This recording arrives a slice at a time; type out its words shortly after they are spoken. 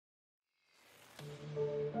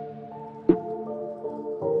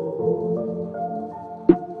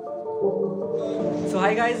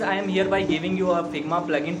Hi guys, I am here by giving you a Figma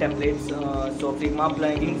plugin templates. So Figma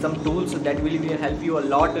plugin, some tools that will help you a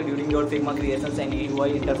lot during your Figma creations and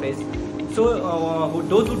UI interface. So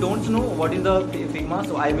those who don't know what is the Figma,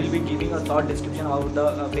 so I will be giving a short description about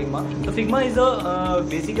the Figma. So Figma is a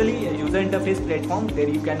basically a user interface platform where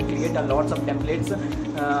you can create a lots of templates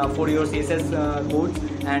for your CSS codes,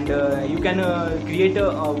 and you can create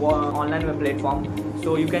a online web platform.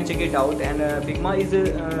 So you can check it out, and Figma is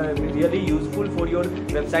really useful for your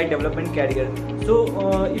website development career.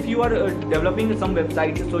 So if you are developing some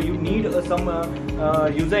websites, so you need some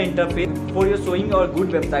user interface for your showing your good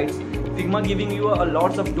websites. Figma giving you a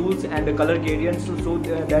lots of tools and color gradients so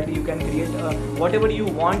that you can create whatever you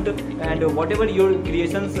want and whatever your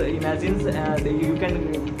creations imagines, and you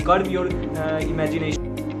can curb your imagination.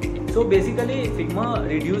 So basically Figma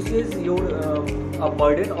reduces your a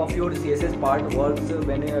burden of your CSS part works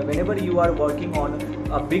whenever you are working on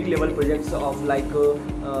a big level projects of like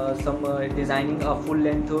some designing a full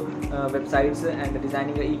length websites, and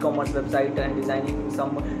designing an e-commerce website, and designing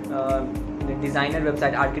some designer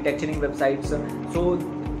website, architecturing websites. So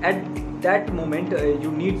at that moment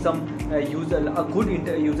you need some a good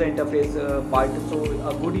user interface part. So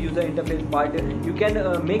a good user interface part you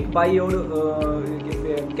can make by your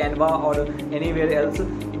Canva or anywhere else,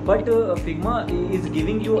 but Figma is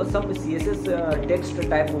giving you some CSS text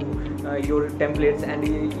type of your templates, and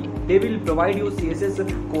they will provide you CSS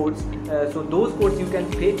codes. So those codes you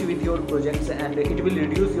can fetch with your projects, and it will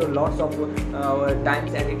reduce your lots of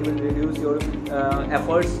times, and it will reduce your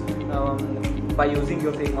efforts by using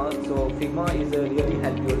your Figma. So Figma is really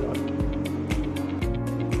help you a lot.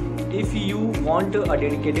 If you want a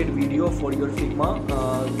dedicated video for your Figma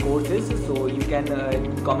courses, so you can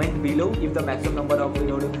comment below. If the maximum number of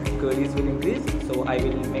your queries will increase, so I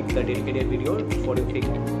will make the dedicated video for your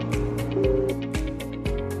Figma.